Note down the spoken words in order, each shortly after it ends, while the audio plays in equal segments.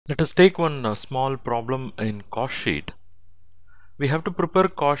Let us take one small problem in cost sheet. We have to prepare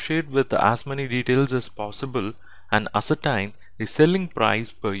cost sheet with as many details as possible and ascertain the selling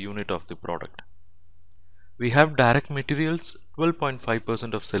price per unit of the product. We have direct materials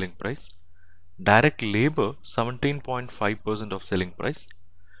 12.5% of selling price, direct labor 17.5% of selling price,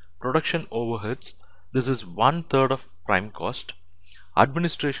 production overheads, this is 1/3 of prime cost,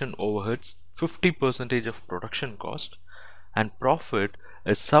 administration overheads 50% of production cost, and profit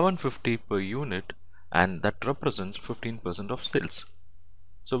is 750 per unit, and that represents 15% of sales.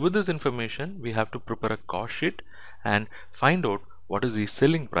 So with this information we have to prepare a cost sheet and find out what is the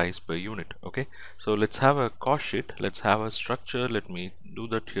selling price per unit. Okay, so let's have a cost sheet, let's have a structure. Let me do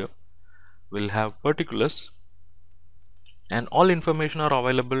that here. We'll have particulars and all information are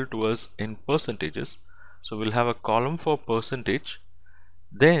available to us in percentages. So we'll have a column for percentage,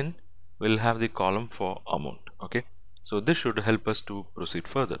 then we'll have the column for amount. Okay, so this should help us to proceed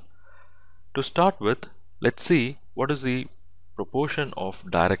further. To start with, let's see what is the proportion of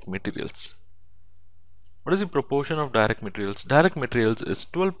direct materials. What is the proportion of direct materials? Direct materials is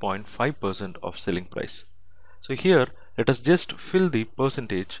 12.5% of selling price. So here let us just fill the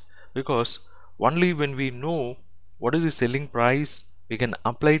percentage, because only when we know what is the selling price we can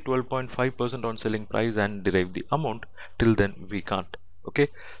apply 12.5% on selling price and derive the amount. Till then we can't. Okay,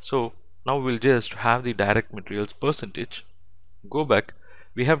 so now we'll just have the direct materials percentage. Go back,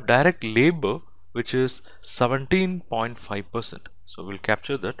 we have direct labor which is 17.5%. so we'll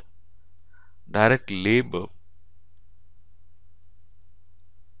capture that. Direct labor,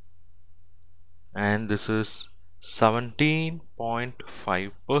 and this is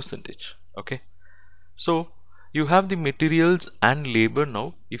 17.5%. okay, so you have the materials and labor.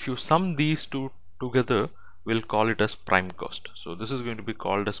 Now if you sum these two together, we'll call it as prime cost. So this is going to be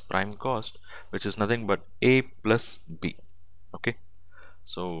called as prime cost, which is nothing but A plus B. Okay,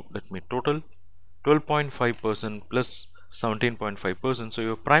 so let me total 12.5% plus 17.5%. so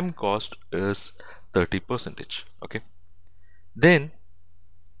your prime cost is 30%. okay, then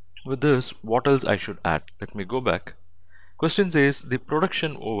with this, what else I should add? Let me go back. Question says the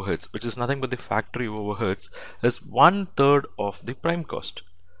production overheads, which is nothing but the factory overheads, is 1/3 of the prime cost.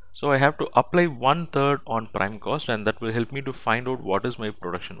 So I have to apply 1/3 on prime cost, and that will help me to find out what is my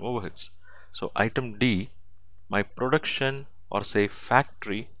production overheads. So item D, my production, or say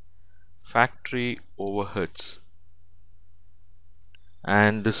factory overheads,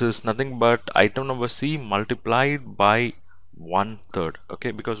 and this is nothing but item number C multiplied by 1/3.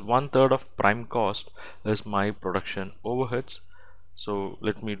 okay, because 1/3 of prime cost is my production overheads. So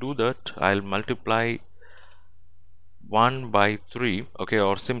let me do that. I'll multiply 1 by 3. okay,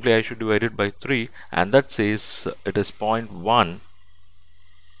 or simply I should divide it by 3, and that says it is 0.1,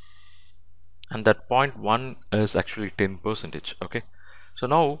 and that 0.1 is actually 10%. okay, so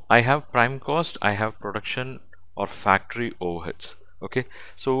now I have prime cost, I have production or factory overheads. okay,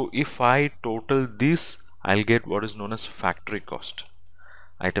 so if I total this, I'll get what is known as factory cost.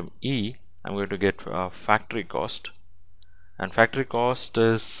 Item E, I'm going to get factory cost, and factory cost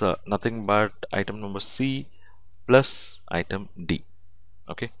is nothing but item number C plus item D.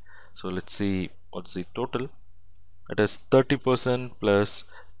 okay, so let's see what's the total. It is 30% plus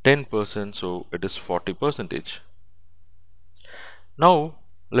 10%, so it is 40%. Now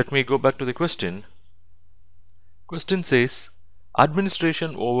let me go back to the question. Question says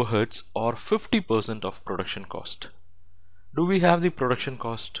administration overheads are 50% of production cost. Do we have the production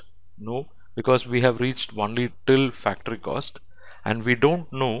cost? No, because we have reached only till factory cost and we don't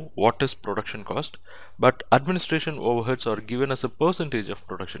know what is production cost, but administration overheads are given as a percentage of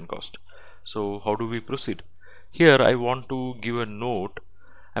production cost. So how do we proceed? Here I want to give a note.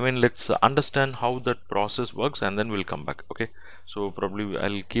 Let's understand how that process works and then we'll come back. okay, so probably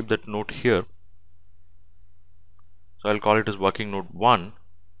I'll keep that note here. So I'll call it as working note 1,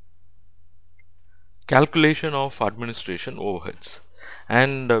 calculation of administration overheads.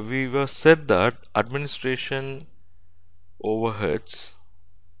 And we were said that administration overheads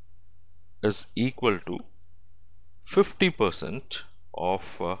is equal to 50% of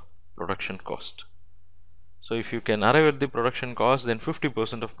production cost. So if you can arrive at the production cost, then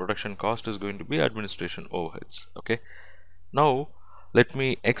 50% of production cost is going to be administration overheads. okay, now let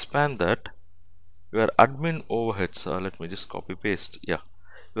me expand that. Your admin overheads, let me just copy paste. Yeah,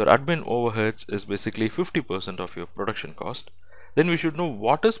 your admin overheads is basically 50% of your production cost. Then we should know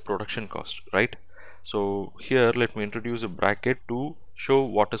what is production cost, right? So here let me introduce a bracket to show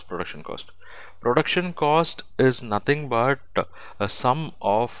what is production cost. Production cost is nothing but a sum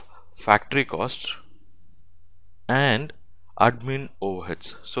of factory costs and admin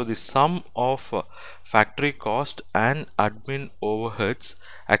overheads. So the sum of factory cost and admin overheads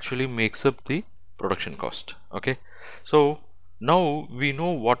actually makes up the production cost. Okay, so now we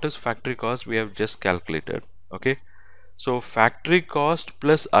know what is factory cost, we have just calculated. Okay, so factory cost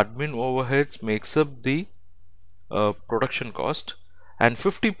plus admin overheads makes up the production cost, and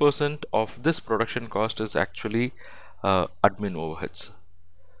 50% of this production cost is actually admin overheads.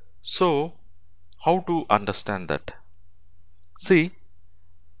 So how to understand that? See,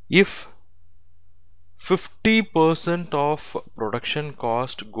 if 50% of production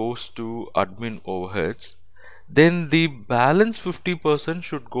cost goes to admin overheads, then the balance 50%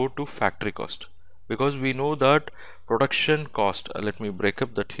 should go to factory cost, because we know that production cost, let me break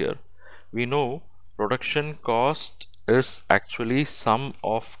up that here. We know production cost is actually sum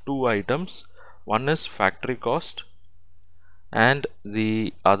of two items. One is factory cost and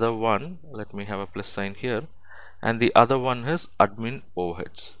the other one, let me have a plus sign here, and the other one is admin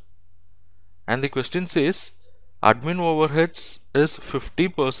overheads. And the question says admin overheads is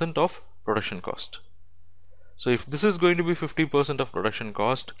 50% of production cost. So if this is going to be 50% of production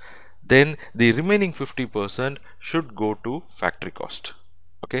cost, then the remaining 50% should go to factory cost.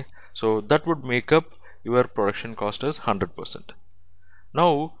 Okay, so that would make up your production cost as 100%.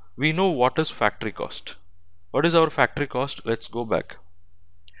 Now we know what is factory cost. What is our factory cost? Let's go back.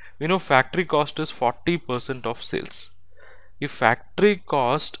 We know factory cost is 40% of sales. If factory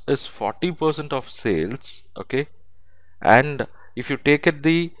cost is 40% of sales, okay, and if you take a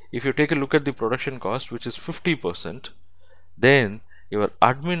look at the production cost, which is 50%, then your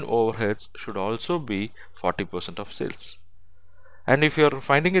admin overheads should also be 40% of sales. And if you are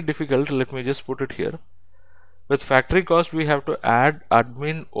finding it difficult, let me just put it here. With factory cost, we have to add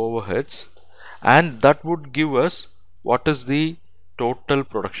admin overheads, and that would give us what is the total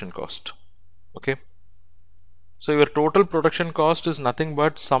production cost. Okay, so your total production cost is nothing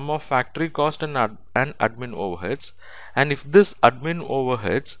but sum of factory cost and admin overheads. And if this admin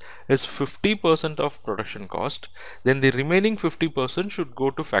overheads is 50% of production cost, then the remaining 50% should go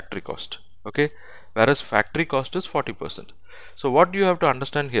to factory cost. Okay, whereas factory cost is 40%. So what you have to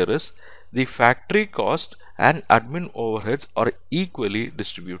understand here is the factory cost and admin overheads are equally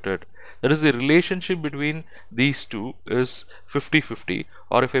distributed. That is, the relationship between these two is 50-50,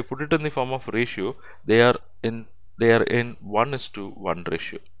 or if I put it in the form of ratio, they are in 1:1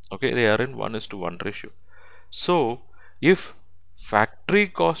 ratio. Okay, they are in 1:1 ratio. So if factory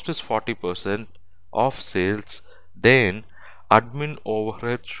cost is 40% of sales, then admin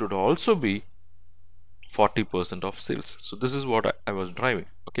overhead should also be 40% of sales. So this is what I was driving.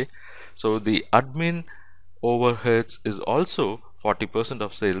 Okay, so the admin overheads is also 40%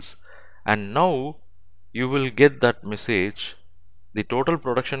 of sales, and now you will get that message. The total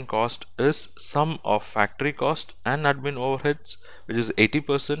production cost is sum of factory cost and admin overheads, which is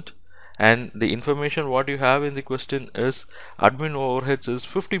 80%, and the information what you have in the question is admin overheads is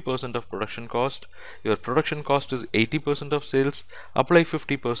 50% of production cost. Your production cost is 80% of sales. Apply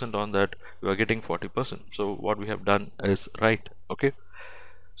 50% on that, you are getting 40%. So what we have done is right. Okay,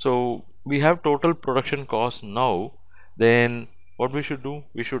 so we have total production cost now. Then what we should do,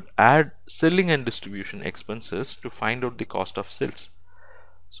 we should add selling and distribution expenses to find out the cost of sales.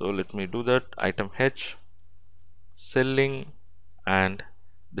 So let me do that. Item H, selling and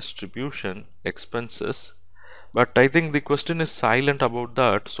distribution expenses, but I think the question is silent about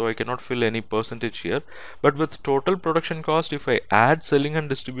that, so I cannot fill any percentage here. But with total production cost, if I add selling and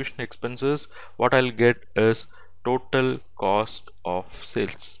distribution expenses, what I'll get is total cost of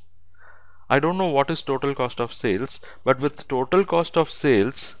sales. I don't know what is total cost of sales, but with total cost of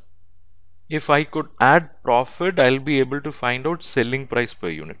sales, if I could add profit, I'll be able to find out selling price per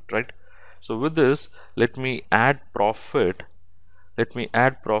unit, right? So with this, let me add profit.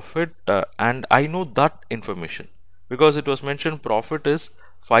 And I know that information because it was mentioned profit is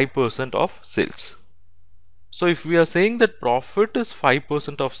 5% of sales. So if we are saying that profit is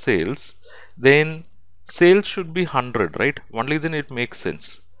 5% of sales, then sales should be 100, right? Only then it makes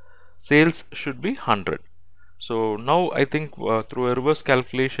sense. Sales should be 100. So now I think through a reverse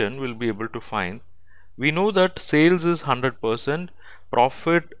calculation we'll be able to find. We know that sales is 100%,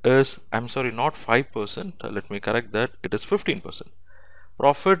 profit is, I'm sorry, not 5%, let me correct that, it is 15%.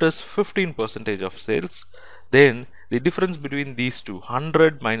 Profit is 15% of sales. Then the difference between these two,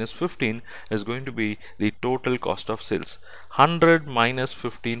 100 minus 15, is going to be the total cost of sales. 100 minus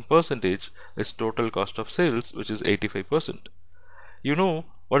 15% is total cost of sales, which is 85%. You know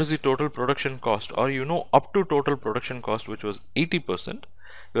what is the total production cost, or you know up to total production cost, which was 80%.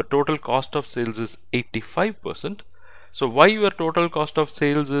 Your total cost of sales is 85%. So why your total cost of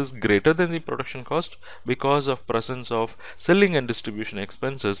sales is greater than the production cost? Because of presence of selling and distribution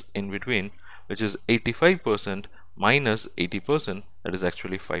expenses in between, which is 85% minus 80%, that is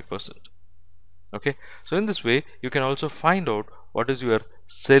actually 5%. Okay, so in this way you can also find out what is your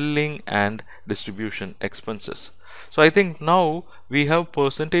selling and distribution expenses. So I think now we have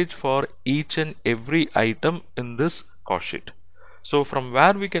percentage for each and every item in this cost sheet. So from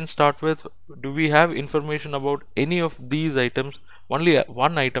where we can start with, do we have information about any of these items? Only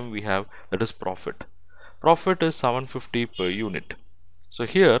one item we have, that is profit. Profit is 750 per unit. So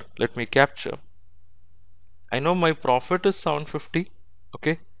here let me capture. I know my profit is 750.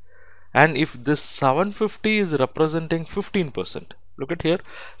 Okay, and if this 750 is representing 15%, look at here,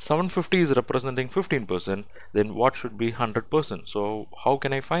 750 is representing 15%, then what should be 100%? So how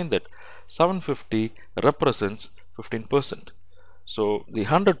can I find that? 750 represents 15%, so the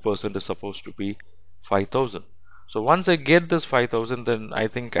 100% is supposed to be 5000. So once I get this 5000, then I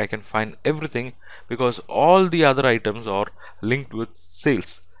think I can find everything, because all the other items are linked with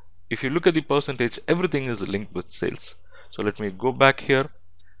sales. If you look at the percentage, everything is linked with sales. So let me go back here.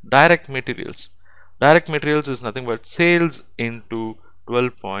 Direct materials. Direct materials is nothing but sales into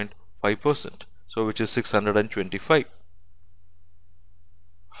 12.5%, so which is 625.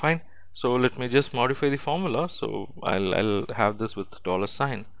 Fine. So let me just modify the formula. So I'll have this with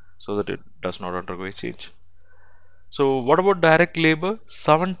 $sign so that it does not undergo a change. So what about direct labor?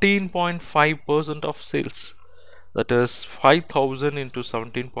 17.5% of sales. That is 5000 into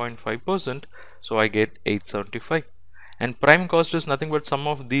 17.5%, so I get 875. And prime cost is nothing but sum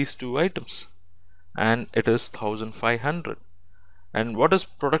of these two items, and it is 1500. And what is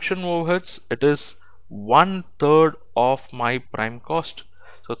production overheads? It is 1/3 of my prime cost.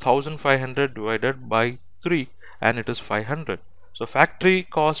 So 1500 divided by 3, and it is 500. So factory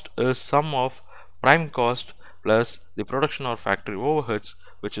cost is sum of prime cost plus the production or factory overheads,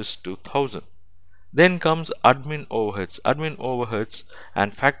 which is 2000. Then comes admin overheads. Admin overheads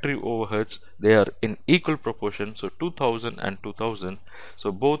and factory overheads, they are in equal proportion, so 2000 and 2000.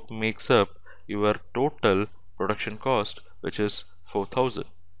 So both makes up your total production cost, which is 4000.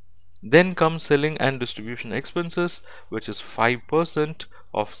 Then comes selling and distribution expenses, which is 5%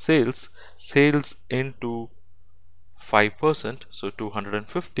 of sales. Sales into 5%, so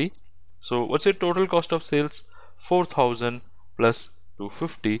 250. So what's your total cost of sales? 4000 plus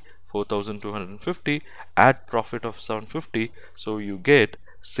 250, 4250. Add profit of 750, so you get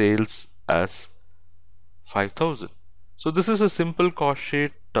sales as 5000. So this is a simple cost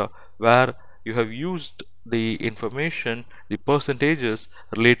sheet where you have used the information, the percentages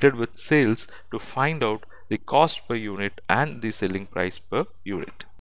related with sales, to find out the cost per unit and the selling price per unit.